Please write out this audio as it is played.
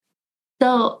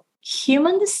So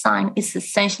human design is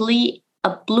essentially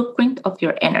a blueprint of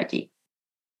your energy,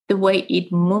 the way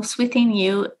it moves within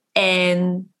you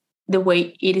and the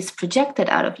way it is projected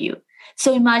out of you.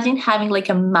 So imagine having like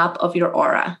a map of your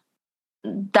aura.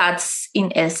 That's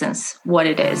in essence what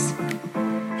it is.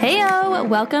 Heyo!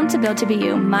 Welcome to Built to Be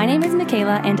You. My name is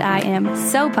Michaela, and I am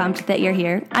so pumped that you're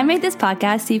here. I made this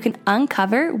podcast so you can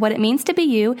uncover what it means to be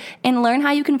you and learn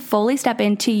how you can fully step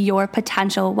into your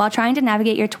potential while trying to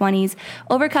navigate your 20s,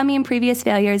 overcoming previous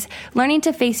failures, learning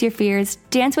to face your fears,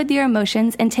 dance with your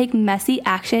emotions, and take messy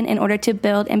action in order to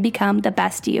build and become the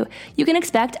best you. You can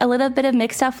expect a little bit of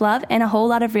mixed tough love and a whole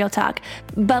lot of real talk.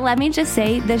 But let me just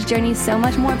say, this journey is so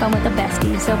much more fun with a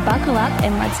bestie, so buckle up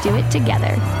and let's do it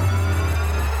together.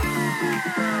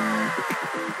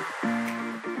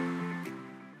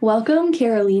 Welcome,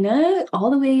 Carolina, all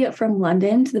the way from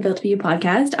London to the Built to Be You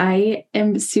podcast. I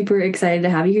am super excited to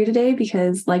have you here today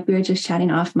because, like we were just chatting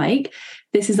off mic,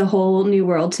 this is a whole new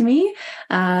world to me.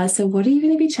 So what are you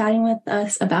going to be chatting with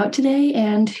us about today,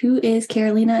 and who is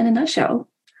Carolina in a nutshell?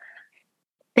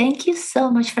 Thank you so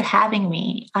much for having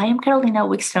me. I am Carolina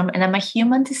Wickstrom, and I'm a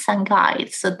human design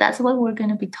guide. So that's what we're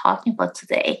going to be talking about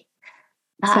today.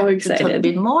 So excited. To talk a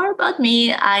bit more about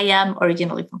me, I am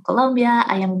originally from Colombia.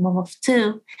 I am a mom of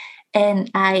two,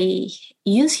 and I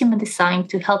use human design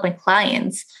to help my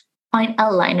clients find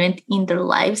alignment in their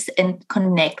lives and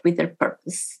connect with their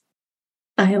purpose.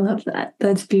 I love that.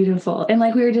 That's beautiful. And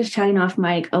like we were just chatting off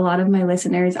mic, a lot of my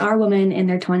listeners are women in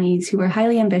their 20s who are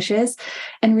highly ambitious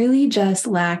and really just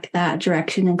lack that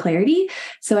direction and clarity.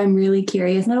 So I'm really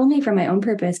curious, not only for my own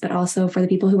purpose, but also for the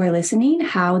people who are listening,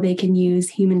 how they can use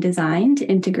human design to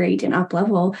integrate and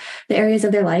up-level the areas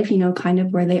of their life, kind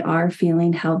of where they are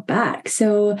feeling held back.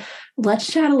 So let's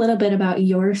chat a little bit about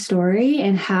your story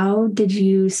and how did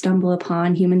you stumble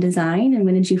upon human design and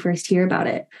when did you first hear about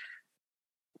it?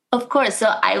 Of course. So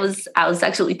I was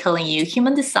actually telling you,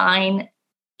 human design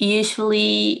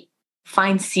usually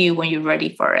finds you when you're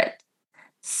ready for it.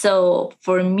 So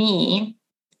for me,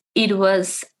 it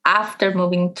was after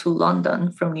moving to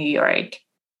London from New York.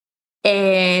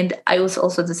 And I was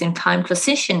also at the same time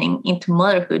transitioning into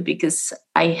motherhood because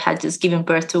I had just given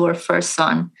birth to our first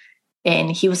son.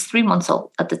 And he was 3 months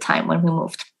old at the time when we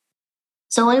moved.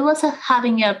 So I was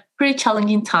having a pretty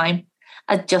challenging time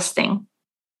adjusting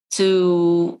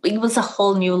it was a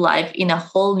whole new life in a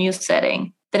whole new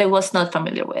setting that I was not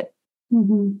familiar with.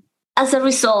 Mm-hmm. As a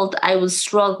result, I was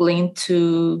struggling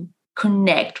to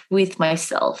connect with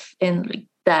myself and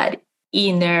that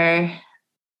inner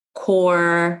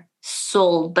core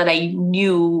soul that I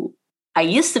knew I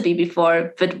used to be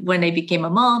before. But when I became a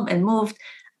mom and moved,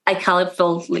 I kind of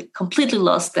felt completely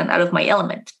lost and out of my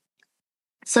element.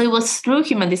 So it was through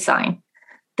human design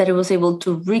that I was able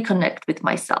to reconnect with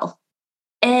myself.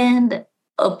 And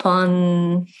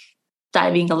upon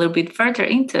diving a little bit further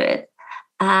into it,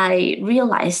 I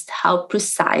realized how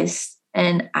precise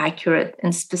and accurate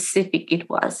and specific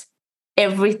it was.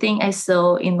 Everything I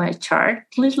saw in my chart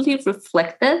literally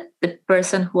reflected the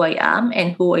person who I am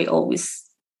and who I always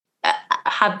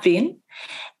have been.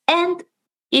 And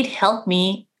it helped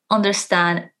me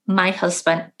understand my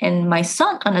husband and my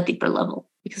son on a deeper level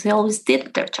because I always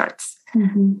did their charts.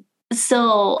 Mm-hmm.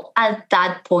 So at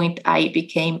that point, I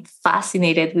became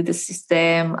fascinated with the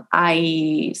system.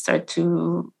 I started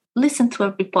to listen to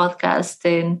every podcast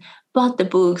and bought the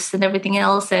books and everything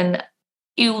else. And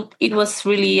it was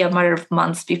really a matter of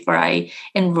months before I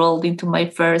enrolled into my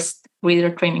first reader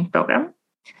training program.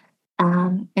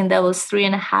 And that was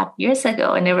 3.5 years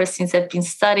ago. And ever since I've been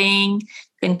studying,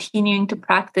 continuing to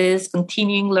practice,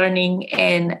 continuing learning,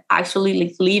 and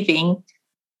actually living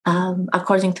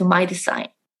according to my design.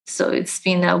 So it's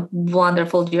been a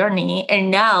wonderful journey. And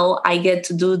now I get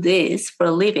to do this for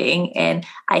a living and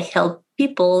I help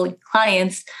people,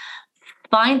 clients,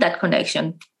 find that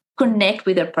connection, connect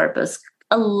with their purpose,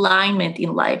 alignment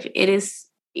in life. It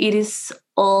is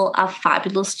all a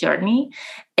fabulous journey.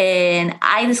 And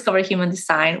I discovered human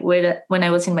design when I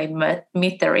was in my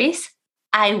mid-30s.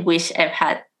 I wish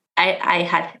I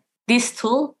had this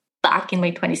tool back in my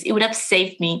 20s. It would have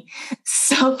saved me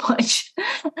so much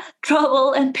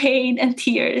trouble and pain and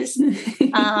tears.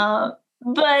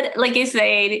 But like I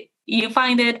said, you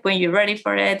find it when you're ready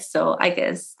for it. So I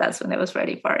guess that's when I was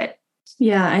ready for it.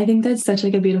 Yeah, I think that's such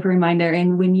a beautiful reminder.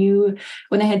 And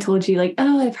when I had told you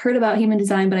I've heard about human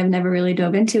design, but I've never really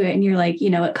dove into it. And you're like,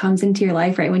 it comes into your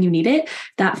life right when you need it.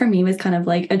 That for me was kind of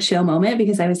like a chill moment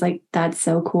because I was like, that's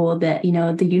so cool that,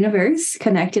 the universe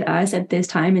connected us at this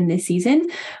time in this season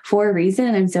for a reason.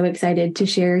 And I'm so excited to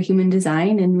share human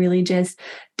design and really just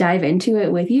dive into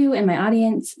it with you and my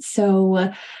audience.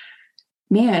 So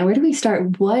Man, where do we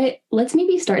start? Let's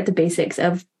maybe start the basics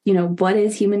of, what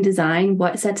is human design?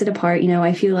 What sets it apart?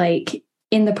 I feel like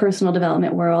in the personal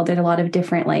development world, there's a lot of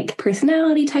different like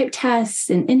personality type tests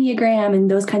and Enneagram and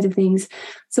those kinds of things.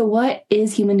 So what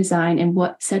is human design and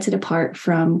what sets it apart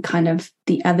from kind of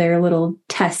the other little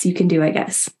tests you can do, I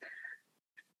guess?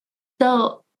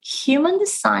 So human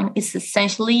design is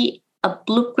essentially a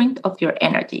blueprint of your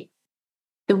energy,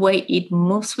 the way it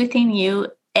moves within you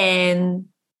and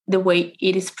the way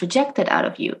it is projected out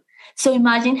of you. So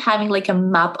imagine having like a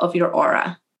map of your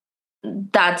aura.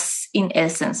 That's in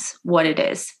essence what it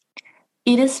is.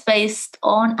 It is based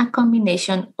on a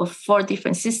combination of 4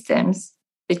 different systems: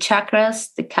 the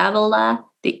chakras, the Kabbalah,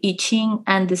 the I Ching,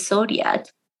 and the Zodiac.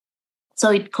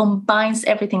 So it combines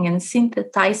everything and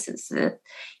synthesizes it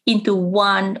into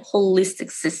one holistic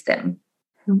system.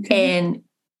 Okay. And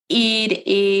it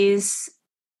is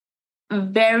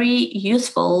very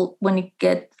useful when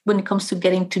it comes to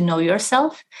getting to know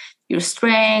yourself, your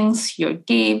strengths, your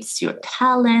gifts, your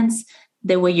talents,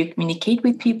 the way you communicate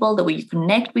with people, the way you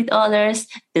connect with others,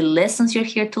 the lessons you're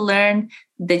here to learn,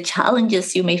 the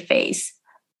challenges you may face.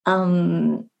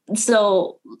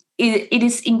 So it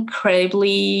is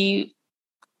incredibly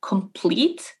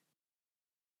complete.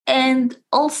 And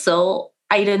also,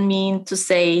 I don't mean to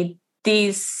say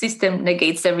this system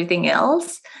negates everything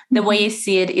else. The way I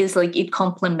see it is like it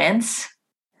complements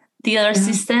the other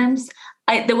systems.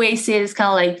 The way I see it is kind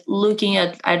of like looking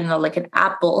at, I don't know, like an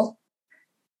apple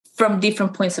from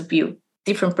different points of view,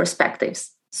 different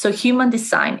perspectives. So human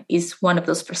design is one of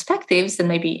those perspectives, and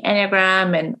maybe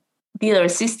Enneagram and the other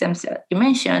systems that you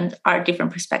mentioned are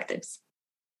different perspectives.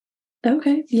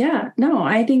 Okay. Yeah. No,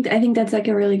 I think that's like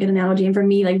a really good analogy. And for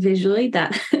me, like visually,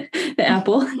 that the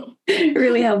apple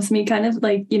really helps me kind of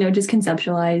like, just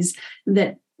conceptualize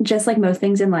that just like most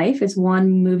things in life, it's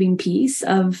one moving piece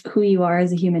of who you are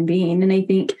as a human being. And I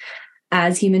think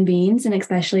as human beings, and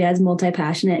especially as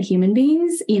multi-passionate human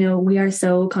beings, we are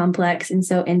so complex and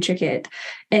so intricate.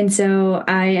 And so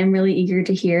I am really eager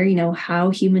to hear, how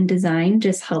human design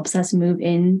just helps us move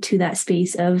into that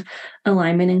space of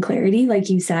alignment and clarity. Like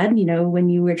you said, when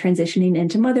you were transitioning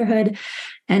into motherhood.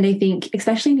 And I think,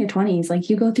 especially in your 20s, like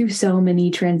you go through so many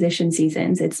transition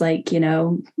seasons. It's like,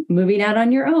 moving out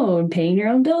on your own, paying your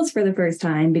own bills for the first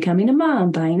time, becoming a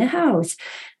mom, buying a house,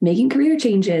 making career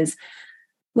changes,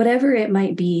 whatever it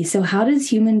might be. So how does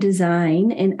human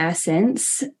design, in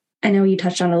essence, I know you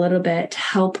touched on a little bit,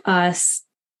 help us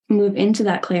move into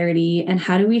that clarity? And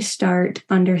how do we start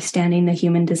understanding the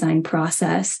human design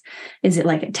process? Is it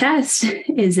like a test?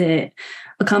 Is it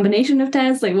a combination of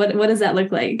tests? Like what does that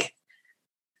look like?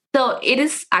 So it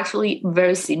is actually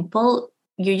very simple.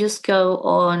 You just go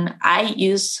on, I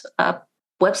use a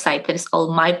website that is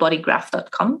called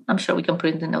mybodygraph.com. I'm sure we can put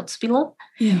it in the notes below.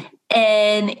 Yeah.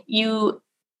 And you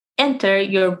enter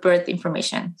your birth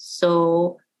information.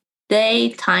 So day,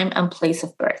 time, and place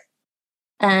of birth.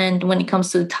 And when it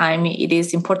comes to the time, it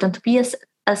is important to be as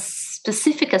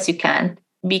specific as you can,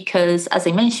 because as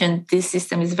I mentioned, this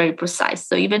system is very precise.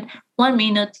 So even 1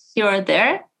 minute here or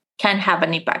there can have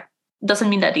an impact. Doesn't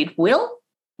mean that it will,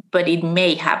 but it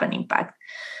may have an impact.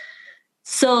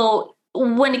 So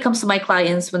when it comes to my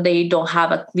clients, when they don't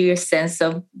have a clear sense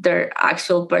of their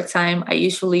actual birth time, I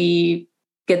usually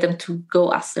get them to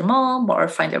go ask their mom or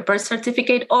find their birth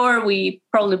certificate, or we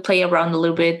probably play around a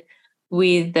little bit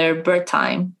with their birth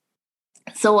time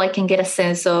so I can get a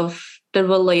sense of the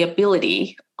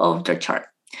reliability of their chart.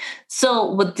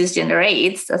 So what this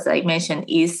generates, as I mentioned,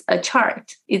 is a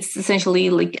chart. It's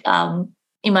essentially like,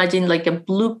 imagine like a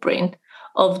blueprint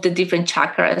of the different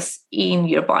chakras in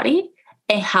your body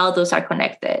and how those are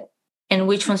connected and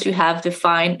which ones you have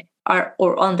defined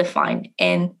or undefined.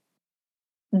 And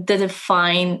the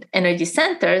defined energy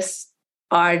centers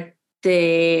are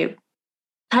the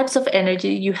types of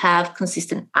energy you have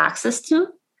consistent access to.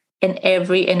 And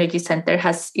every energy center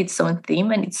has its own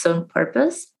theme and its own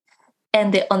purpose.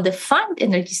 And the undefined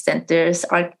energy centers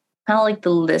are kind of like the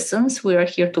lessons we are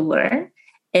here to learn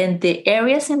and the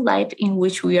areas in life in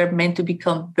which we are meant to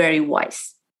become very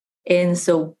wise. And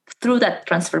so through that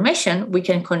transformation, we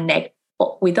can connect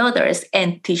with others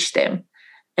and teach them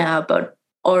about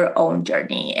our own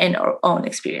journey and our own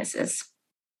experiences.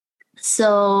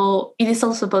 So it is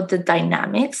also about the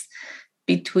dynamics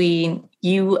between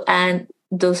you and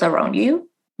those around you.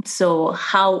 So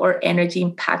how our energy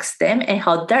impacts them and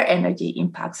how their energy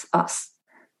impacts us,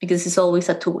 because it's always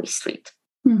a two-way street.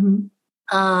 Mm-hmm.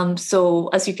 So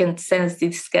as you can sense,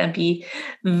 this can be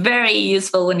very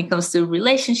useful when it comes to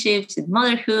relationships, in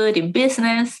motherhood, in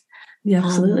business. Yeah,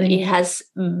 absolutely. It has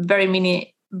very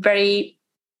many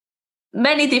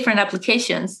different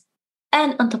applications.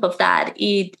 And on top of that,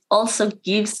 it also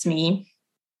gives me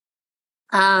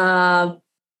a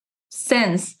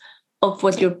sense of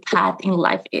what your path in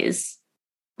life is,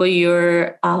 what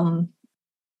your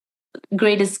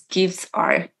greatest gifts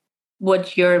are,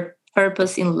 what your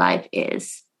purpose in life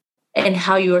is, and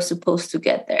how you are supposed to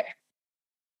get there.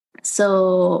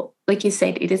 So, like you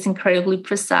said, it is incredibly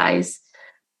precise.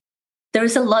 There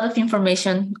is a lot of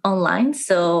information online.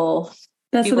 So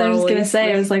that's what I was going to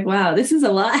say. I was like, wow, this is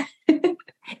a lot.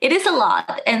 It is a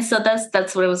lot. And so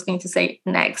that's what I was going to say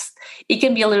next. It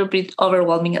can be a little bit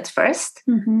overwhelming at first.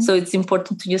 Mm-hmm. So it's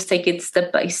important to just take it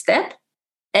step by step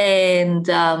and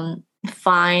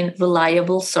find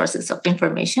reliable sources of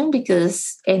information,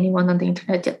 because anyone on the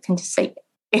internet can just say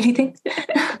anything.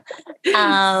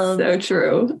 So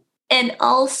true. And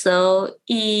also,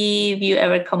 if you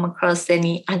ever come across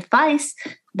any advice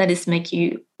that is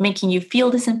making you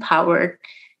feel disempowered,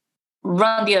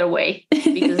 run the other way,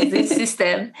 because this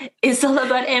system is all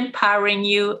about empowering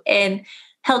you and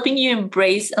helping you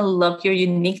embrace and love your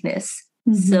uniqueness.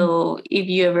 Mm-hmm. So if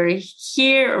you ever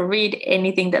hear or read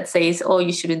anything that says, oh,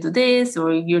 you shouldn't do this,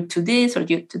 or you're to this, or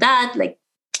you're to that, like,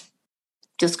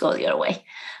 just go the other way.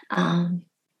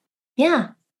 Yeah.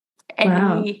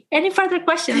 Any further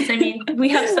questions? I mean, we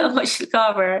have so much to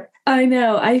cover. I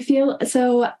know. I feel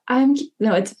so.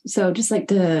 It's so just like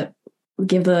to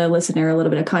give the listener a little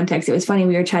bit of context. It was funny.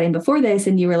 We were chatting before this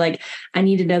and you were like, I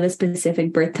need to know the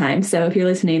specific birth time. So if you're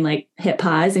listening, like, hit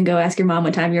pause and go ask your mom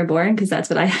what time you were born, because that's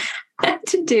what I had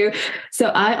to do. So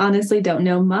I honestly don't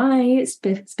know my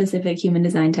specific human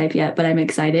design type yet, but I'm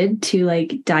excited to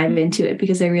like dive into it,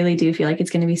 because I really do feel like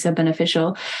it's going to be so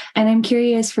beneficial. And I'm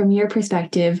curious from your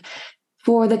perspective,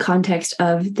 for the context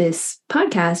of this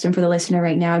podcast and for the listener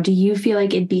right now, do you feel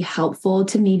like it'd be helpful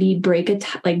to maybe break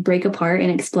apart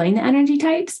and explain the energy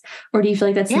types? Or do you feel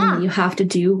like that's something that you have to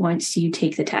do once you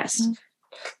take the test?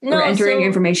 No, or entering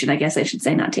information, I guess I should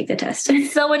say, not take the test.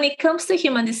 So when it comes to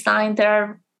human design, there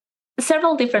are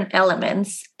several different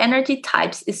elements. Energy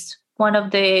types is one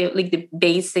of the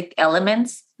basic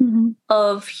elements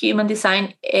of human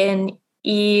design, and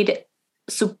it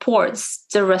supports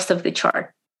the rest of the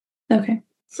chart. Okay.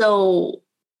 So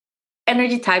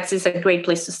energy types is a great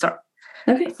place to start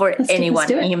for anyone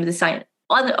in human design.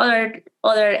 Other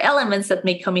elements that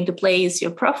may come into play is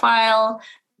your profile,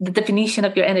 the definition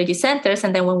of your energy centers,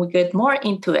 and then when we get more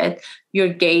into it, your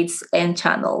gates and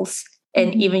channels,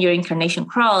 and even your incarnation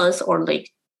cross, or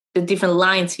like the different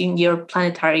lines in your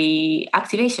planetary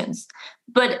activations.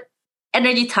 But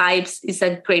energy types is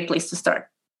a great place to start.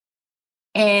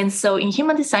 And so in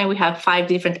human design, we have 5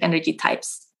 different energy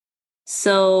types.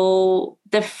 So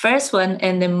the first one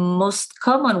and the most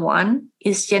common one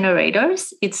is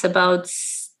generators. It's about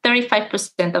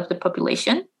 35% of the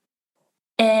population.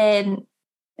 And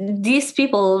these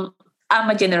people, I'm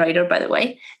a generator, by the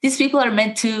way, these people are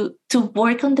meant to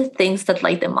work on the things that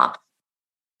light them up.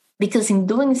 Because in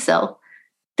doing so,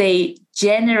 they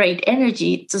generate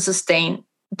energy to sustain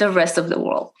the rest of the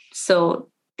world. So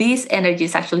this energy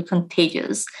is actually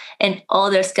contagious, and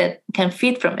others can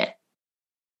feed from it.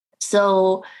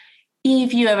 So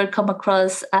if you ever come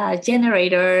across a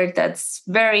generator that's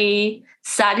very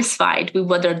satisfied with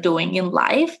what they're doing in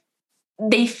life,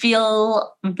 they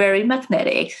feel very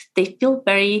magnetic. They feel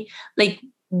very like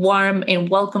warm and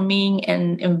welcoming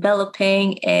and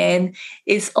enveloping. And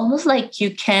it's almost like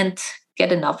you can't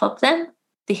get enough of them.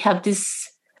 They have this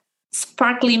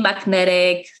sparkly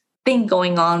magnetic thing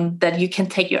going on that you can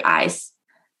take your eyes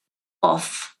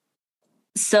off.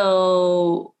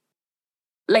 So,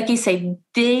 like you say,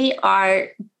 they are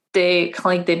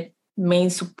the main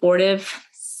supportive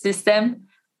system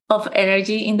of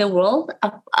energy in the world,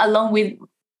 along with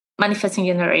manifesting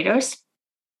generators.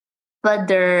 But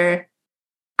their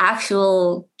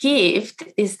actual gift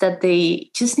is that they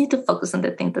just need to focus on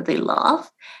the thing that they love,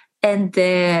 and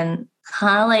then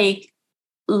kind of like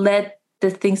let the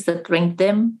things that bring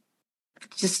them,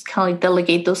 just kind of like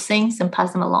delegate those things and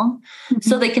pass them along,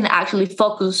 so they can actually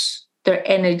focus their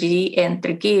energy and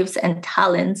their gifts and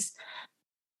talents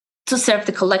to serve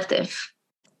the collective.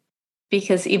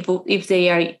 Because if they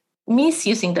are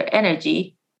misusing their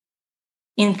energy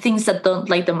in things that don't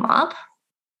light them up,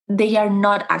 they are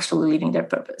not actually living their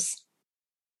purpose.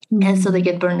 And so they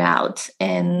get burned out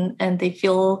and they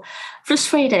feel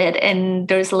frustrated, and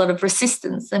there's a lot of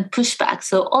resistance and pushback.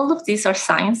 So all of these are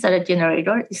signs that a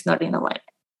generator is not in alignment.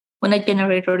 When a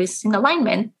generator is in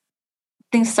alignment,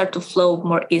 things start to flow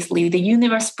more easily. The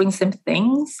universe brings them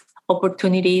things,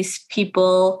 opportunities,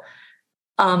 people,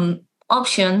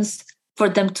 options for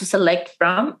them to select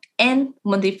from. And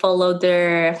when they follow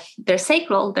their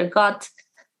sacral, their gut,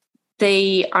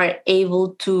 they are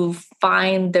able to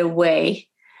find their way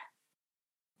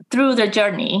through their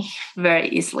journey very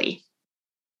easily.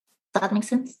 Does that make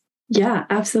sense? Yeah,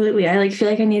 absolutely. I feel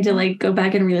like I need to go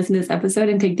back and re-listen to this episode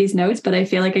and take these notes, but I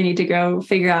feel like I need to go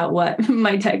figure out what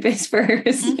my type is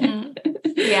first.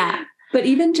 Yeah. But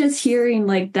even just hearing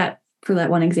that, for that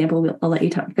one example, I'll let you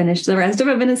finish the rest of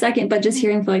them in a second, but just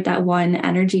hearing for that one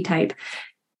energy type,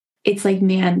 it's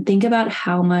man, think about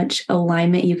how much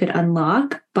alignment you could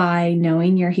unlock by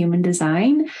knowing your human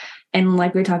design. And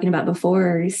like we were talking about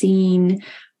before, seeing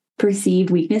perceived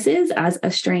weaknesses as a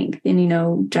strength,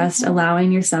 and just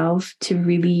allowing yourself to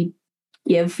really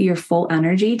give your full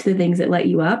energy to the things that light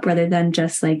you up, rather than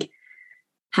just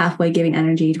halfway giving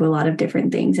energy to a lot of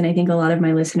different things. And I think a lot of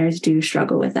my listeners do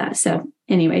struggle with that. So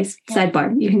anyways,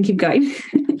 sidebar, you can keep going.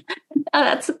 Oh,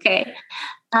 that's okay.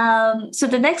 So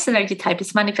the next energy type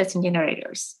is manifesting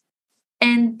generators.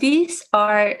 And these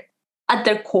are, at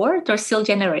their core, they're still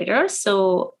generators.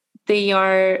 So they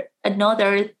are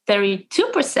another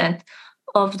 32%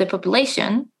 of the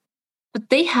population, but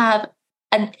they have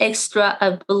an extra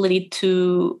ability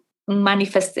to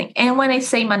manifesting. And when I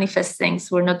say manifest things,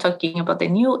 we're not talking about the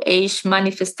new age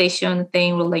manifestation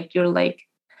thing where you're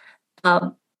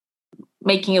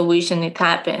making a wish and it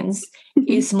happens.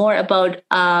 It's more about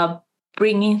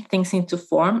bringing things into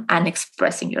form and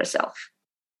expressing yourself.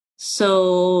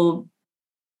 So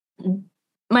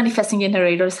manifesting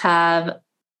generators have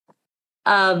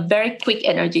a very quick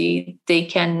energy. They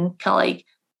can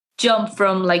jump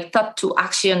from thought to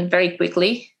action very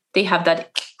quickly. They have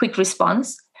that quick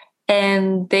response,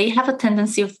 and they have a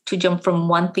tendency to jump from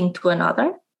one thing to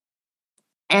another.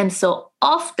 And so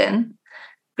often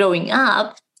growing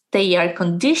up, they are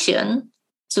conditioned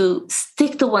to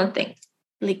stick to one thing.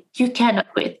 You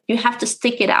cannot quit. You have to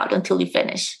stick it out until you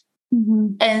finish.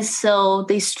 Mm-hmm. And so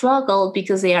they struggle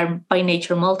because they are by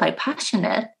nature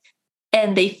multi-passionate,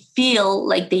 and they feel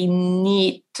like they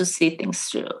need to see things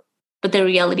through. But the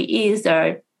reality is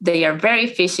they are very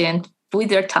efficient with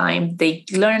their time. They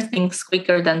learn things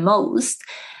quicker than most.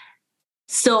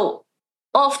 So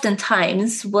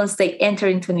oftentimes, once they enter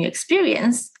into a new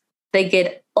experience, they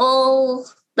get all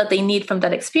that they need from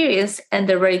that experience, and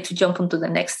they're ready to jump onto the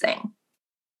next thing.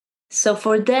 So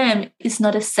for them, it's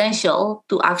not essential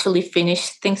to actually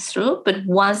finish things through. But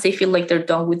once they feel like they're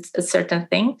done with a certain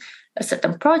thing, a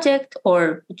certain project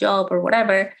or job or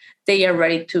whatever, they are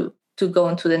ready to go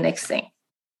into the next thing.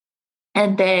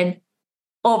 And then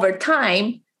over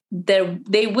time,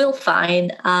 they will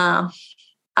find a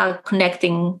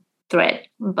connecting thread,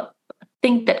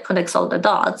 thing that connects all the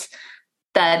dots,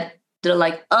 that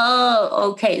they're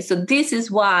oh, okay, so this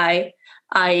is why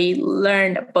I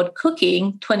learned about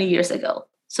cooking 20 years ago,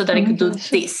 so that I could do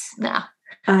this now.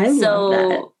 I love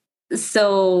that.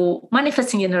 So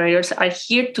manifesting generators are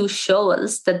here to show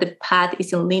us that the path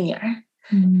isn't linear,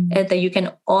 and that you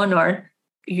can honor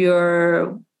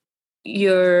your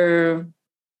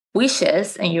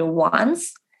wishes and your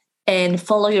wants and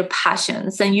follow your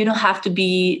passions, and you don't have to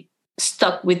be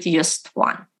stuck with just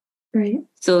one. Right.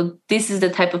 So this is the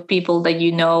type of people that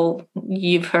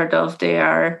you've heard of. They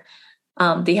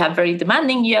have very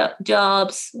demanding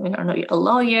jobs. A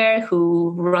lawyer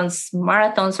who runs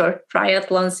marathons or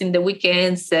triathlons in the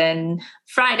weekends, and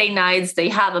Friday nights they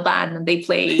have a band and they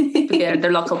play together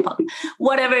their local pub.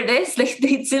 Whatever it is,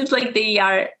 it seems like they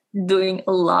are doing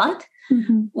a lot.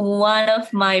 Mm-hmm. One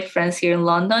of my friends here in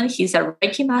London, he's a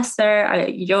Reiki master, a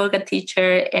yoga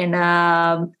teacher,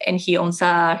 and he owns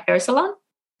a hair salon.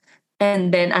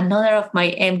 And then another of my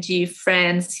MG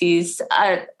friends, he's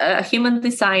a human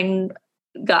design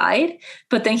guide,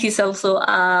 but then he's also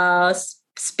a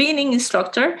spinning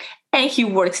instructor, and he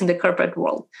works in the corporate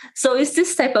world. So it's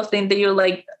this type of thing that you're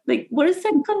like, where is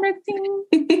that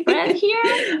connecting thread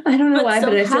here? I don't know why,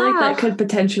 but I feel like that could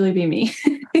potentially be me.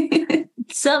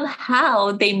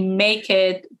 Somehow they make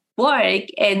it work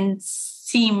and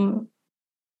seem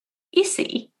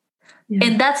easy. Yeah.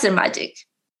 And that's their magic.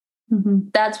 Mm-hmm.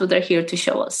 That's what they're here to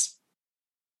show us.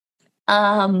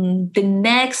 The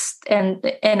next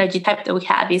energy type that we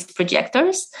have is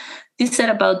projectors. These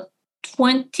are about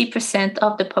 20%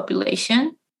 of the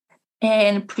population.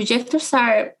 And projectors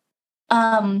are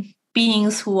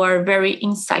beings who are very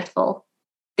insightful.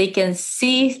 They can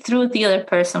see through the other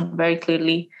person very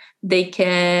clearly. They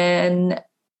can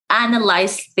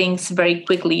analyze things very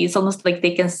quickly. It's almost like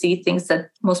they can see things that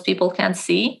most people can't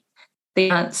see. They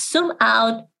can zoom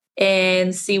out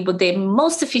and see what the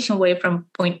most efficient way from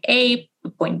point A to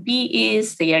point B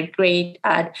is. They are great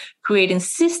at creating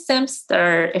systems that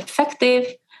are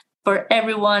effective for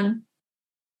everyone.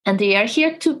 And they are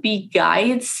here to be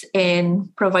guides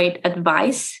and provide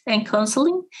advice and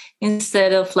counseling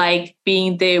instead of like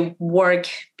being the work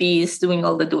bees doing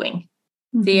all the doing.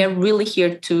 Mm-hmm. They are really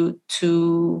here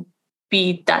to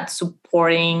be that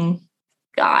supporting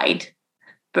guide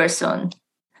person.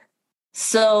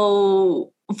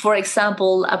 So, for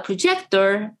example, a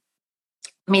projector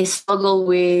may struggle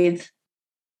with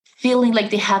feeling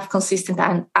like they have consistent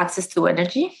access to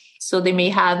energy. So they may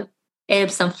have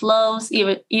ebbs and flows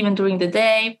even during the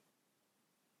day.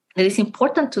 It is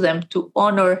important to them to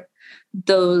honor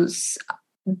those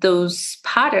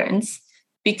patterns,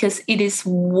 because it is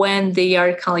when they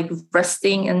are kind of like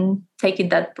resting and taking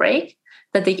that break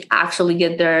that they actually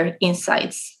get their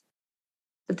insights,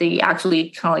 that they actually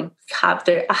kind of like have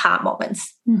their aha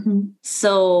moments. Mm-hmm.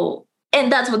 So,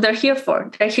 and that's what they're here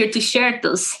for. They're here to share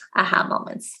those aha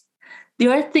moments. The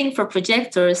other thing for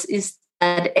projectors is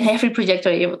that every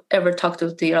projector you ever talk to,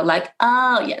 they are like,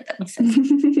 oh, yeah, that makes sense.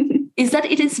 Is that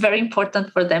it is very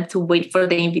important for them to wait for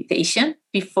the invitation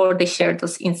before they share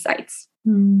those insights.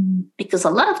 Because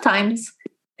a lot of times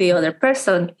the other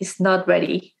person is not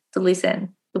ready to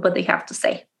listen to what they have to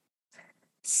say.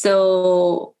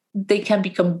 So they can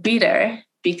become bitter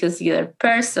because the other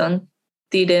person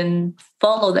didn't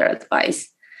follow their advice,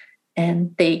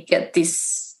 and they get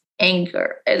this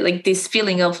anger, like this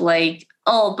feeling of like,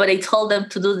 oh, but I told them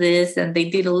to do this and they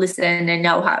didn't listen, and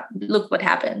now look what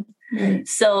happened. Right.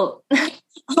 So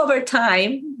over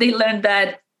time, they learn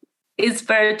that it's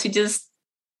better to just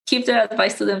keep their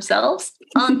advice to themselves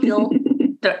until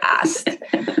they're asked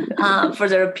for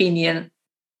their opinion.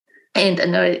 And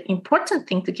another important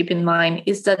thing to keep in mind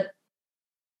is that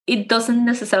it doesn't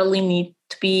necessarily need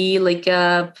to be like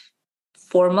a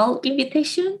formal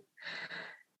invitation.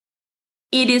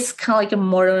 It is kind of like a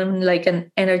more on like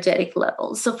an energetic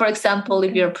level. So for example,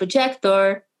 if you're a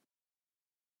projector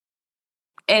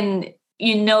and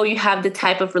you have the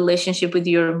type of relationship with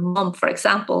your mom, for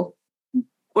example,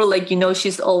 or like,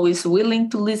 she's always willing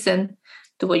to listen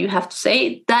to what you have to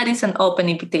say, that is an open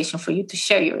invitation for you to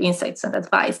share your insights and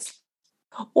advice.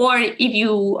 Or if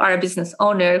you are a business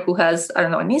owner who has, I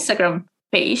don't know, an Instagram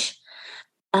page,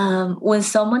 when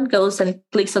someone goes and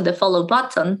clicks on the follow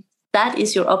button, that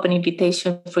is your open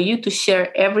invitation for you to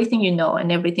share everything you know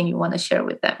and everything you want to share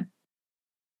with them.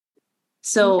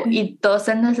 So It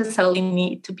doesn't necessarily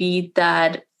need to be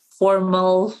that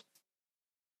formal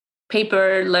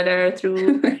paper letter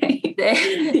through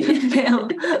the mail.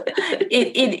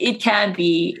 It can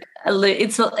be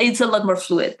it's a lot more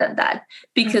fluid than that,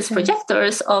 because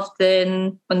projectors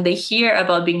often, when they hear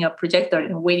about being a projector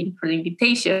and waiting for the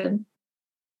invitation,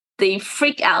 they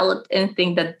freak out and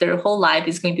think that their whole life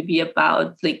is going to be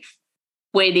about like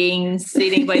waiting,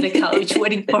 sitting by the couch,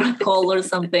 waiting for a call or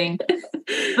something.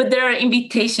 But there are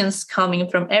invitations coming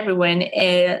from everyone.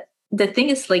 And the thing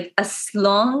is, like, as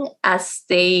long as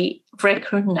they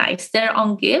recognize their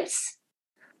own gifts,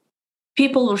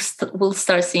 people will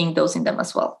start seeing those in them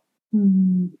as well.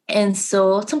 Mm-hmm. And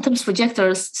so sometimes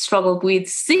projectors struggle with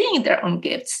seeing their own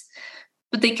gifts,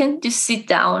 but they can just sit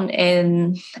down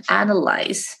and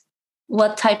analyze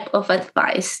what type of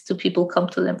advice do people come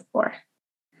to them for.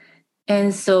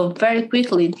 And so very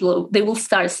quickly, they will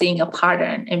start seeing a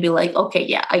pattern and be like, okay,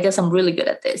 yeah, I guess I'm really good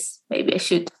at this. Maybe I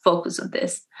should focus on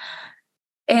this.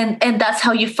 And that's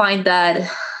how you find that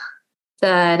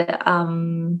path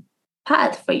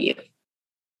for you.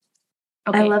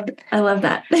 Okay. I love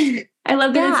that. I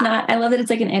love that it's not. I love that it's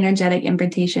like an energetic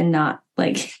invitation, not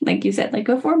like you said, like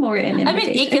a formal written invitation.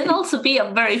 I mean, it can also be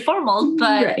a very formal,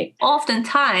 but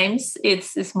oftentimes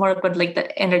it's more about like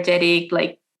that energetic,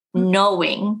 like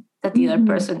knowing that the other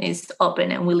person is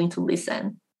open and willing to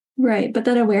listen. Right. But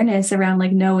that awareness around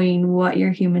like knowing what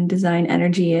your human design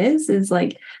energy is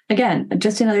like, again,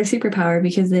 just another superpower,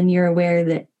 because then you're aware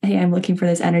that, hey, I'm looking for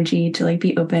this energy to like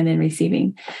be open and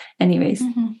receiving. Anyways.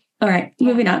 Mm-hmm. All right,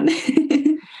 moving on.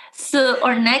 So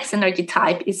our next energy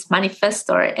type is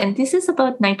manifestor, and this is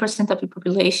about 9% of the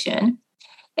population.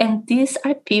 And these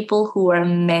are people who are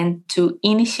meant to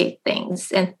initiate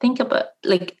things and think out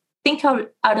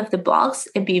of the box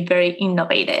and be very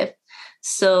innovative.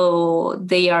 So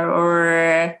they are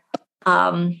our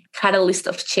catalyst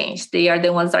of change. They are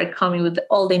the ones that are coming with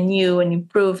all the new and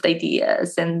improved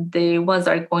ideas, and the ones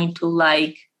that are going to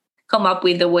like come up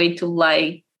with a way to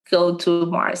like go to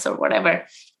Mars or whatever.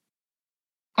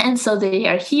 And so they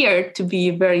are here to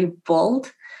be very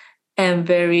bold and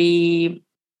very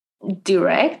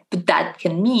direct, but that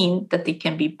can mean that they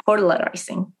can be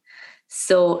polarizing.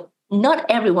 So not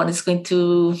everyone is going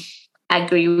to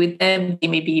agree with them. They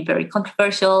may be very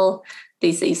controversial.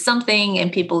 They say something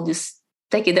and people just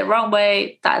take it the wrong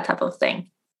way, that type of thing.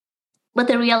 But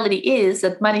the reality is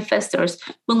that manifestors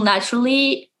will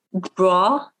naturally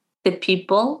draw the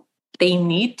people they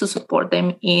need to support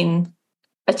them in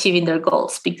achieving their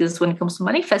goals. Because when it comes to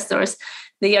manifestors,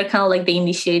 they are kind of like the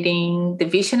initiating, the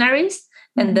visionaries,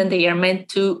 and then they are meant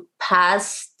to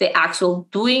pass the actual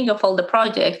doing of all the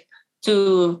project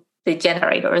to the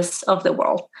generators of the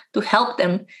world to help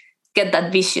them get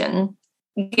that vision,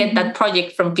 get that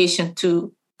project from vision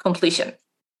to completion.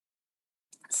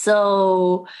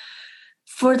 So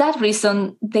for that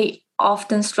reason, they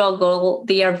often struggle.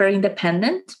 They are very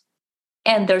independent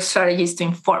and their strategy is to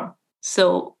inform.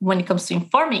 So when it comes to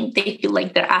informing, they feel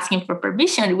like they're asking for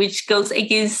permission, which goes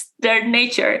against their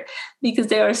nature because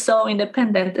they are so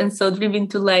independent and so driven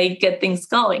to like get things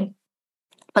going.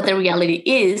 But the reality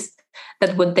is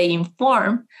that when they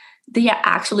inform, they are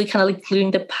actually kind of like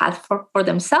clearing the path for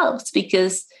themselves,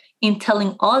 because in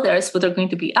telling others what they're going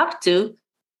to be up to,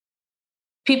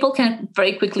 people can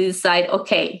very quickly decide,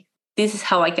 okay, this is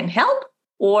how I can help,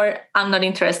 or I'm not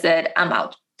interested, I'm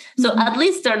out. So at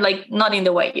least they're like not in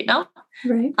the way, you know?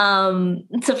 Right.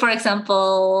 So for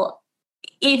example,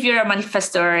 if you're a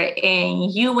manifestor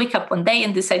and you wake up one day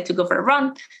and decide to go for a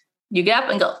run, you get up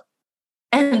and go.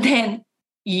 And then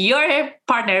your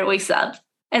partner wakes up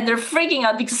and they're freaking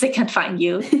out because they can't find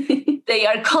you. They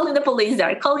are calling the police,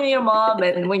 they're calling your mom.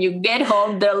 And when you get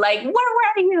home, they're like, where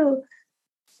were you?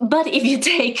 But if you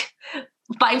take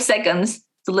 5 seconds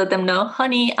to let them know,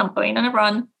 honey, I'm going on a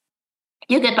run,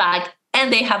 you get back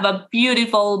and they have a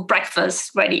beautiful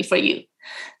breakfast ready for you.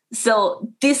 So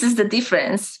this is the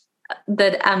difference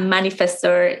that a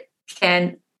manifestor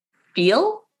can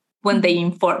feel when they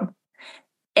inform.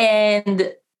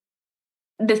 And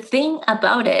the thing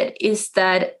about it is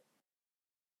that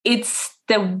it's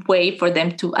the way for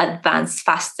them to advance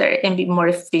faster and be more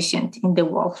efficient in the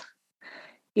world.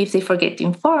 If they forget to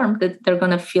inform, that they're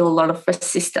going to feel a lot of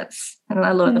resistance and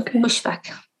a lot of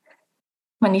pushback.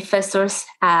 Manifestors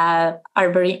are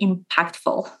very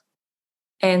impactful.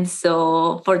 And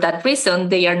so for that reason,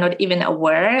 they are not even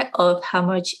aware of how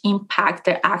much impact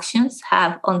their actions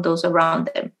have on those around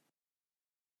them.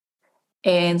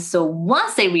 And so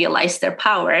once they realize their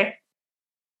power,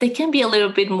 they can be a little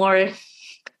bit more,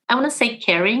 I want to say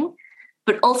caring,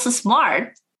 but also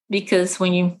smart, because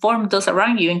when you inform those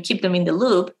around you and keep them in the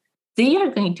loop, they are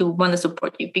going to want to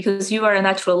support you because you are a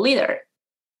natural leader.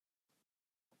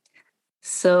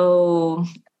 So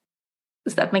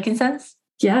is that making sense?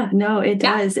 Yeah, no, it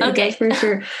does. Yeah? Okay. It does for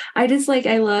sure.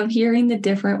 I love hearing the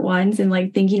different ones and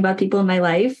like thinking about people in my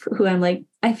life who I'm like,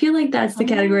 I feel like that's the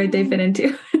category they fit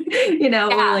into, or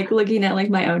like looking at like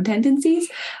my own tendencies.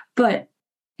 But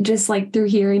just like through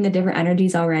hearing the different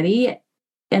energies already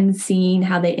and seeing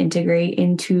how they integrate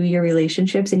into your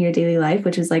relationships in your daily life,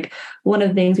 which is like one of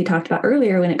the things we talked about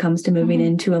earlier when it comes to moving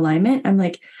into alignment. I'm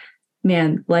like,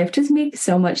 man, life just makes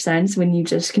so much sense when you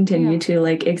just continue to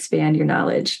like expand your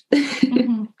knowledge.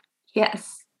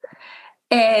 Yes.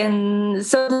 And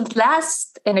so the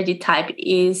last energy type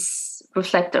is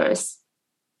reflectors.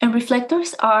 And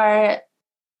reflectors are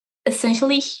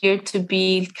essentially here to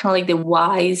be kind of like the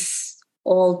wise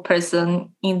old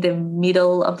person in the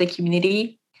middle of the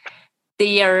community.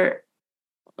 They are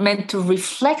meant to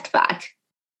reflect back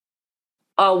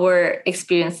our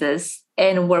experiences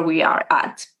and where we are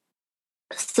at.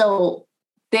 So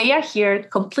they are here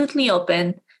completely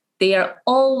open. They are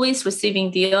always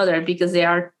receiving the other because they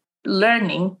are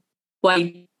learning what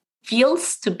it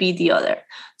feels to be the other.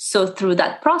 So through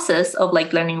that process of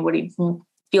like learning what it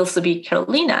feels to be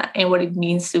Carolina and what it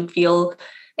means to feel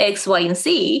X, Y, and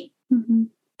Z,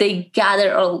 they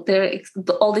gather all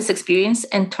this experience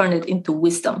and turn it into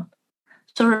wisdom.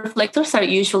 So reflectors are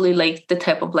usually like the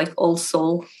type of like old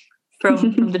soul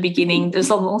from the beginning. There's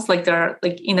almost like they're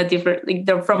like in a different, like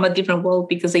they're from a different world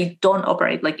because they don't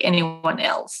operate like anyone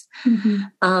else.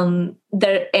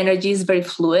 Their energy is very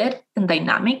fluid and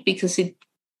dynamic because it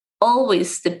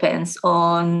always depends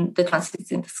on the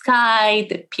transits in the sky,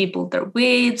 the people they're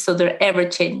with. So they're ever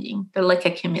changing. They're like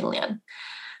a chameleon.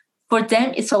 For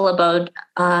them, it's all about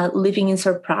living in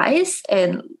surprise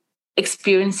and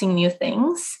experiencing new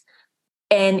things.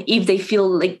 And if they feel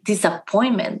like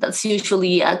disappointment, that's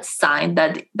usually a sign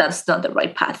that that's not the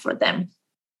right path for them.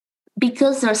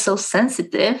 Because they're so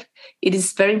sensitive, it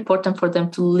is very important for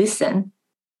them to listen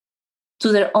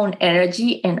to their own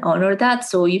energy and honor that.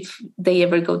 So if they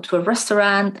ever go to a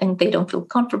restaurant and they don't feel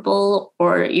comfortable,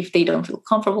 or if they don't feel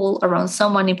comfortable around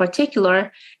someone in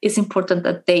particular, it's important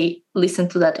that they listen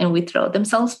to that and withdraw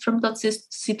themselves from those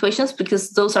situations, because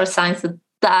those are signs that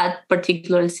that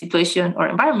particular situation or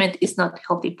environment is not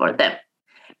healthy for them.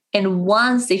 And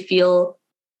once they feel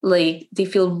like they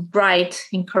feel right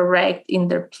and correct in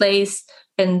their place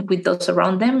and with those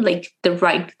around them, like the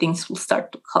right things will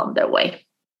start to come their way.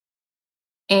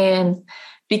 And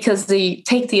because they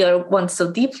take the other one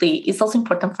so deeply, it's also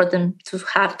important for them to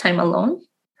have time alone.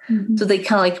 So they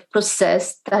can like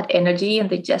process that energy and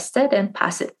digest it and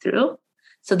pass it through.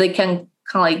 So they can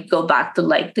kind of like go back to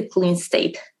like the clean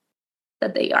state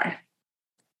that they are.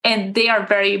 And they are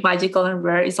very magical and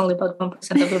rare. It's only about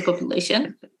 1% of the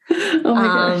population. Oh my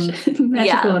gosh.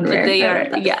 Magical and rare. They are,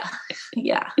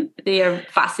 they are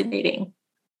fascinating.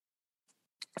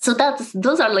 So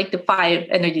those are like the 5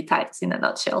 energy types in a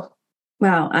nutshell.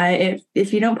 Wow.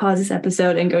 If you don't pause this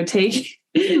episode and go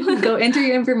enter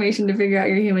your information to figure out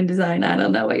your human design, I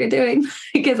don't know what you're doing,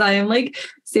 because I am like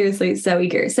seriously so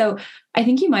eager. So I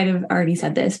think you might have already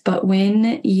said this, but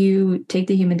when you take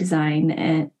the human design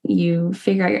and you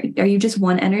figure out, are you just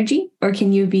one energy, or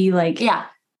can you be like,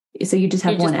 so you just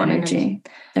have one energy?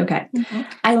 Okay. Mm-hmm.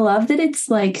 I love that it's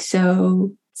like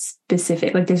so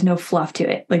specific, like there's no fluff to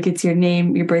it, like it's your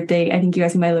name, your birthday, I think you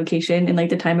asked me my location and like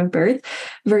the time of birth,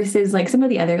 versus like some of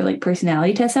the other like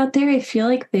personality tests out there. I feel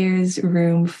like there's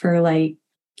room for like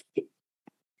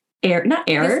not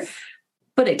error,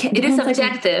 but it is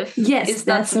subjective. Like, yes, it's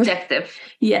not subjective.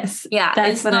 Yes,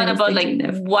 it's not about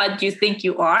like what you think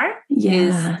you are.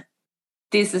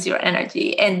 This is your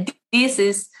energy, and this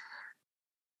is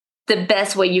the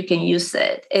best way you can use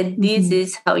it, and this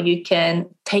is how you can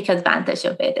take advantage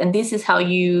of it, and this is how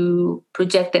you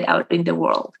project it out in the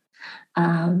world.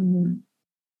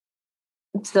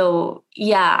 So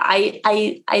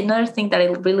I another thing that I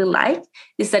really like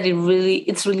is that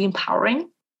it's really empowering,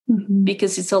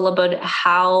 because it's all about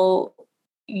how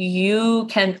you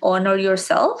can honor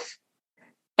yourself,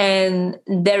 and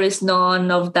there is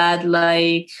none of that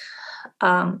like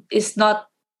it's not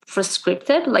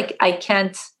prescriptive. Like I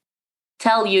can't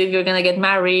tell you if you're going to get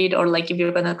married or like if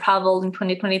you're going to travel in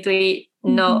 2023.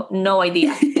 No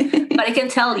idea. But I can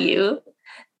tell you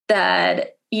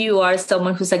that you are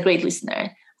someone who's a great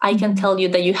listener. I can tell you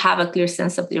that you have a clear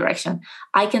sense of direction.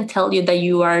 I can tell you that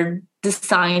you are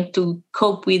designed to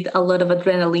cope with a lot of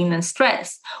adrenaline and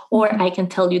stress. Or I can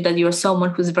tell you that you're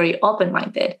someone who's very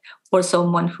open-minded, or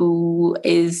someone who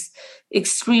is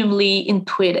extremely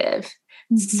intuitive.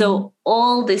 So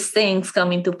all these things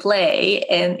come into play,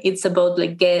 and it's about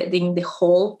like getting the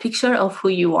whole picture of who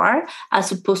you are,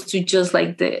 as opposed to just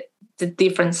like the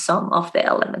different sum of the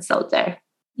elements out there.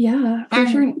 Yeah, for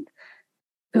sure.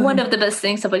 One of the best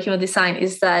things about human design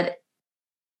is that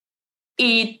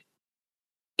it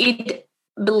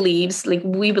believes, like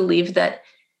we believe, that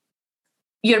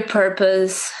your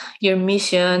purpose, your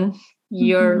mission,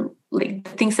 your like the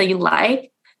things that you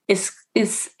like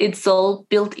it's all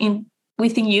built in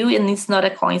within you, and it's not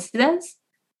a coincidence.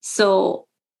 So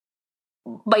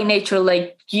by nature,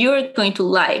 like you're going to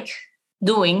like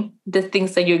doing the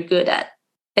things that you're good at,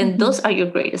 and those are your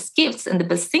greatest gifts and the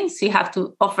best things you have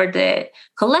to offer the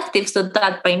collective, so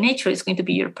that by nature is going to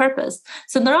be your purpose.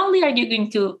 So not only are you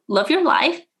going to love your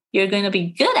life, you're going to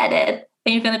be good at it,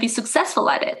 and you're going to be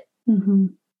successful at it.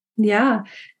 Yeah.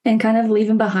 And kind of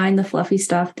leaving behind the fluffy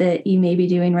stuff that you may be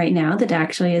doing right now that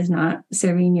actually is not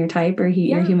serving your type or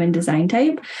your human design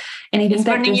type. And I think it's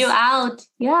that burning you out.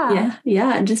 Yeah.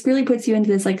 It just really puts you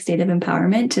into this like state of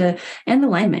empowerment and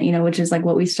alignment, which is like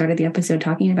what we started the episode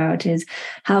talking about, is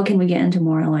how can we get into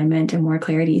more alignment and more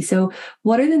clarity? So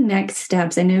what are the next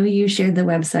steps? I know you shared the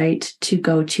website to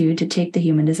go to take the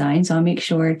human design. So I'll make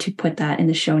sure to put that in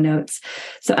the show notes.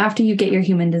 So after you get your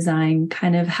human design,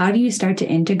 kind of how do you start to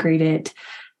integrate it?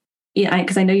 Yeah,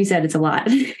 because I know you said it's a lot.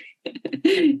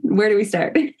 Where do we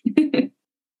start?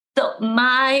 So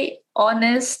my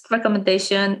honest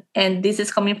recommendation, and this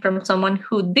is coming from someone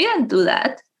who didn't do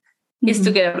that, is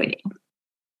to get a reading.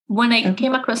 When I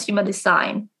came across human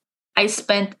design, I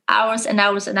spent hours and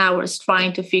hours and hours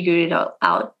trying to figure it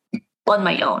out on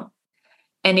my own.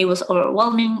 And it was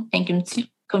overwhelming and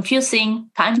confusing,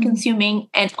 time-consuming,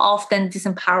 and often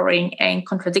disempowering and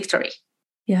contradictory.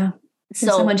 Yeah. There's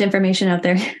so much information out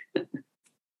there.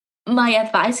 My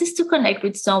advice is to connect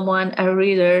with someone, a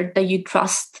reader that you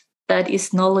trust, that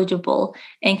is knowledgeable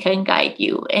and can guide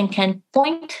you and can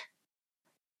point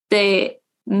the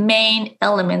main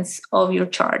elements of your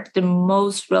chart, the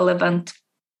most relevant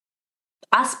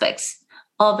aspects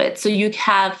of it, so you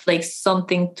have like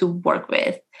something to work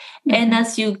with. And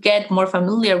as you get more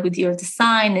familiar with your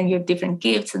design and your different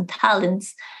gifts and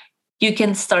talents, you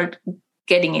can start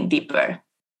getting in deeper.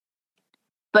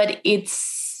 But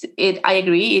I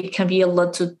agree, it can be a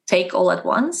lot to take all at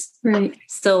once. Right.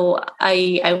 So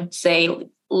I would say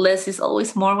less is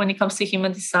always more when it comes to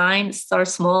human design. Start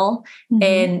small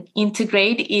and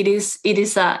integrate. It is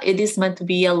meant to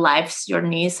be a life's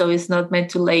journey. So it's not meant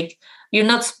to like, you're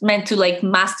not meant to like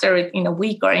master it in a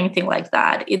week or anything like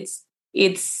that.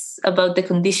 It's about the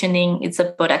conditioning. It's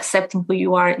about accepting who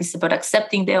you are. It's about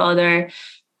accepting the other.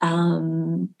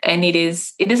 And it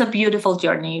is a beautiful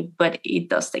journey, but it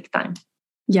does take time.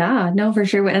 Yeah, no, for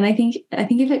sure. And I think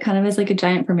of it kind of as like a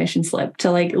giant permission slip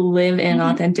to like live in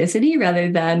authenticity rather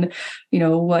than,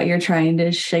 what you're trying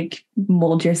to like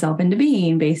mold yourself into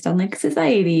being based on like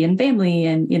society and family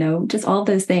and, just all of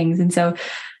those things. And so,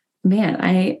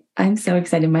 man, I'm so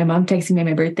excited. My mom texted me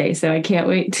my birthday, so I can't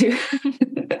wait to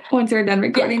once we're done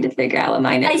recording to figure out what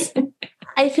mine is.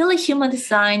 I feel like human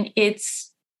design,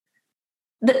 it's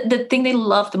the thing they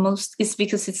love the most is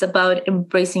because it's about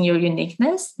embracing your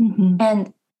uniqueness,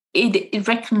 and it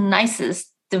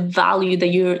recognizes the value that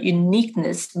your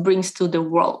uniqueness brings to the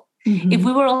world. If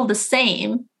we were all the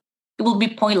same, it would be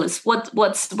pointless.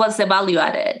 What's the value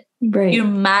added? Right. Your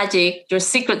magic, your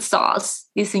secret sauce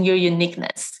is in your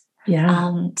uniqueness.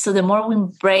 Yeah. So the more we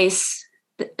embrace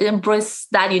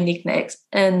that uniqueness,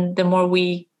 and the more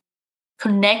we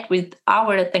connect with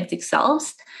our authentic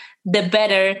selves, the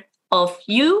better of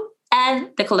you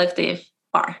and the collective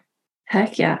are.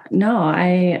 Heck yeah. No,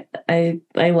 I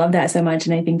love that so much.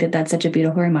 And I think that that's such a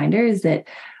beautiful reminder is that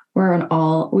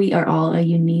we are all a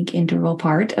unique integral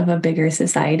part of a bigger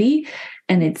society.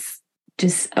 And it's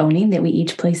just owning that we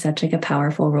each play such like a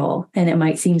powerful role. And it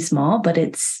might seem small, but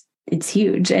it's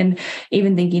huge. And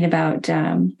even thinking about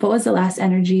what was the last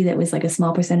energy that was like a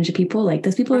small percentage of people, like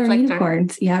those people are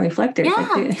unicorns. Yeah, reflectors.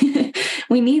 Yeah. Like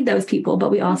we need those people,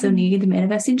 but we also need the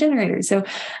manifesting generators. So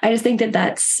I just think that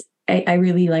I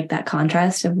really like that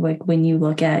contrast of like when you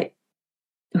look at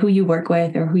who you work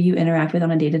with or who you interact with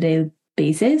on a day-to-day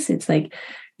basis, it's like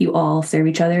you all serve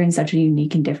each other in such a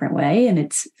unique and different way. And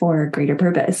it's for a greater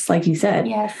purpose, like you said.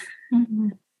 Yes.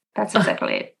 That's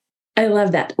exactly it. I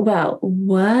love that. Well,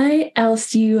 what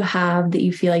else do you have that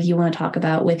you feel like you want to talk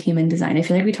about with human design? I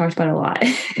feel like we talked about a lot.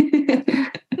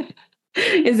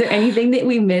 Is there anything that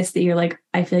we missed that you're like,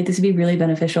 I feel like this would be really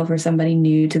beneficial for somebody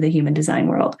new to the human design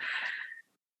world?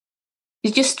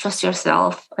 You just trust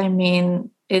yourself. I mean,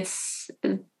 it's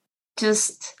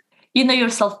just, you know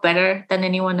yourself better than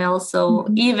anyone else. So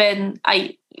even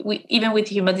with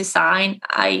human design,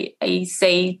 I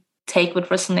say take what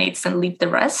resonates and leave the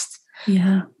rest.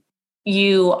 Yeah.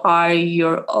 You are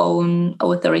your own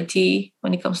authority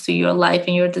when it comes to your life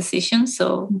and your decisions.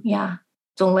 So yeah,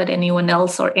 don't let anyone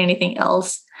else or anything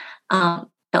else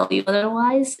tell you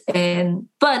otherwise.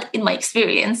 But in my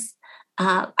experience,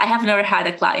 I have never had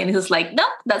a client who's like, no,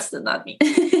 that's not me.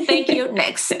 Thank you.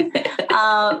 Next.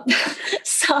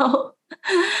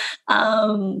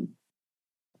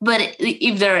 But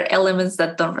if there are elements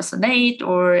that don't resonate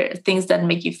or things that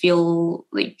make you feel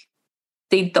like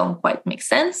they don't quite make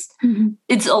sense,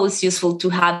 it's always useful to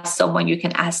have someone you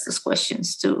can ask those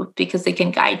questions to, because they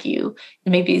can guide you.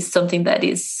 And maybe it's something that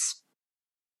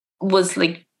was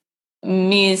like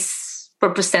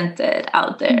misrepresented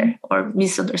out there or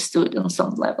misunderstood on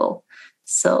some level.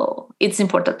 So it's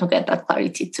important to get that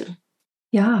clarity too.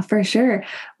 Yeah, for sure.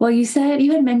 Well, you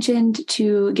had mentioned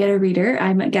to get a reader.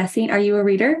 I'm guessing, are you a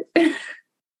reader?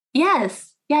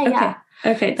 Yes. Yeah.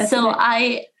 Okay. So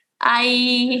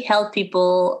I help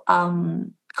people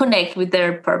connect with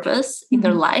their purpose in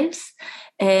their lives.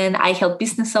 And I help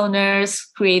business owners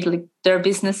create like their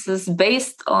businesses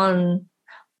based on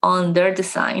their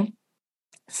design.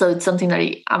 So it's something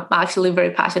that I'm actually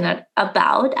very passionate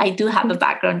about. I do have a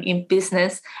background in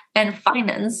business and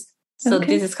finance. So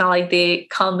this is kind of like the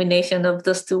combination of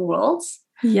those two worlds.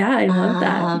 Yeah, I love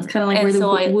that. It's kind of like where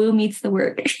the woo meets the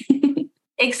work.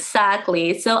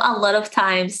 Exactly. So a lot of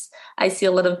times I see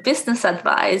a lot of business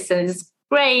advice and it's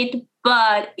great,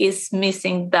 but it's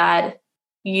missing that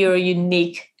your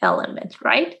unique element,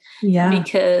 right? Yeah.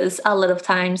 Because a lot of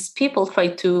times people try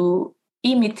to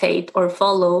imitate or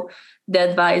follow the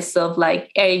advice of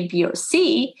like A, B, or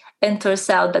C, and turns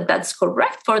out that that's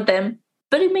correct for them,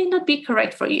 but it may not be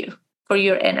correct for you, for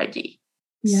your energy.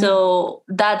 Yeah. So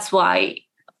that's why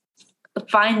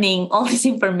finding all this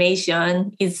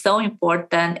information is so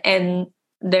important, and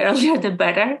the earlier the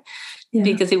better,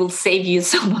 because it will save you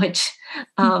so much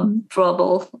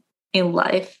trouble in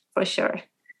life for sure.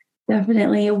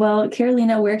 Definitely. Well,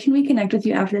 Carolina, where can we connect with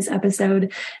you after this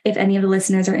episode if any of the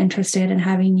listeners are interested in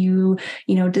having you,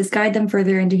 just guide them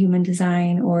further into human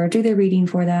design or do their reading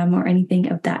for them or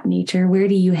anything of that nature? Where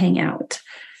do you hang out?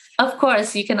 Of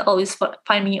course, you can always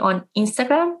find me on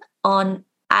Instagram on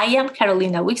I am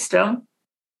Carolina Wikström.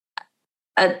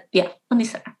 On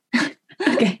Instagram.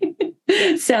 Okay.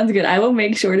 Sounds good. I will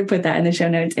make sure to put that in the show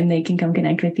notes and they can come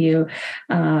connect with you.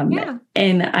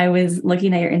 And I was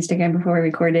looking at your Instagram before we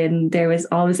recorded and there was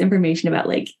all this information about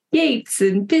like Yates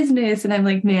and business. And I'm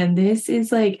like, man, this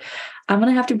is like, I'm going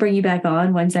to have to bring you back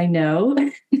on once I know.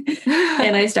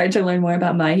 And I start to learn more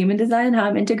about my human design and how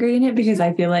I'm integrating it, because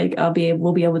I feel like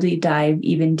we'll be able to dive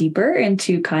even deeper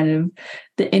into kind of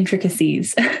the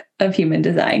intricacies of human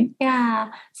design.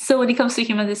 Yeah. So when it comes to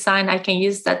human design, I can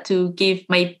use that to give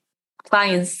my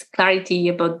clients clarity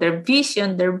about their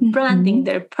vision, their branding,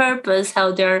 their purpose,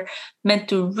 how they're meant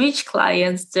to reach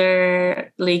clients,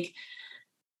 their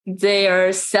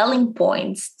selling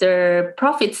points, their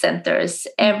profit centers,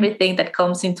 everything that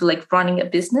comes into like running a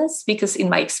business. Because in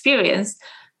my experience,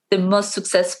 the most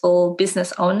successful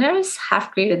business owners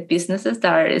have created businesses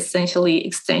that are essentially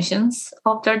extensions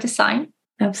of their design.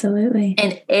 Absolutely.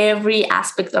 And every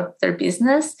aspect of their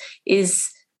business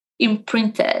is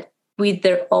imprinted with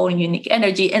their own unique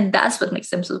energy. And that's what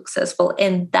makes them successful.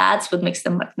 And that's what makes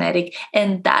them magnetic.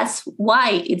 And that's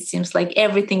why it seems like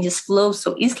everything just flows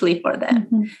so easily for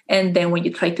them. And then when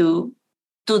you try to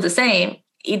do the same,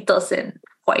 it doesn't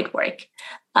quite work.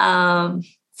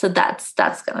 So that's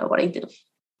kind of what I do.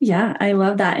 Yeah, I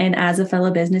love that. And as a fellow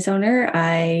business owner,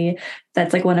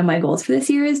 that's like one of my goals for this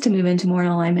year is to move into more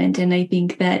alignment. And I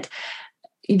think that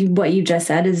what you just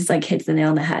said is like hits the nail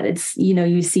on the head. It's,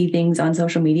 you see things on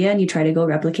social media and you try to go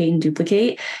replicate and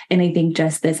duplicate. And I think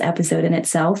just this episode in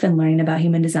itself and learning about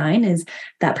human design is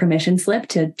that permission slip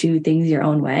to do things your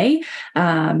own way.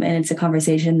 And it's a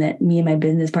conversation that me and my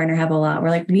business partner have a lot.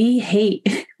 We're like, we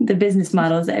hate the business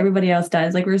models that everybody else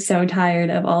does. Like, we're so tired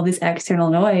of all this external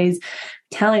noise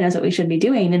telling us what we should be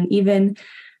doing. And even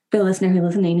the listener who's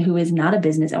listening who is not a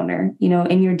business owner,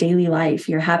 in your daily life,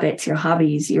 your habits, your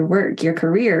hobbies, your work, your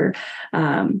career,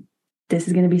 this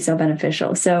is going to be so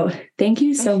beneficial. So thank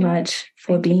you so much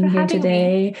for being here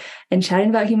today and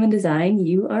chatting about human design.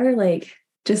 You are like,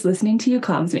 just listening to you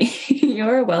calms me.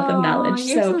 You're a wealth of knowledge.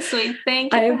 You're so sweet.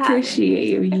 Thank you. I appreciate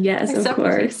you. Yes, of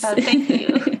course. Thank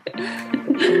you.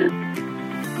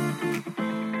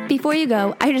 Before you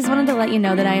go, I just wanted to let you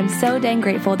know that I am so dang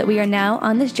grateful that we are now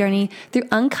on this journey through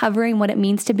uncovering what it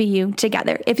means to be you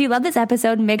together. If you love this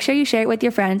episode, make sure you share it with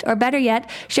your friend, or better yet,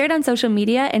 share it on social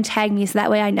media and tag me so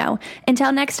that way I know.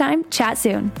 Until next time, chat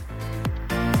soon.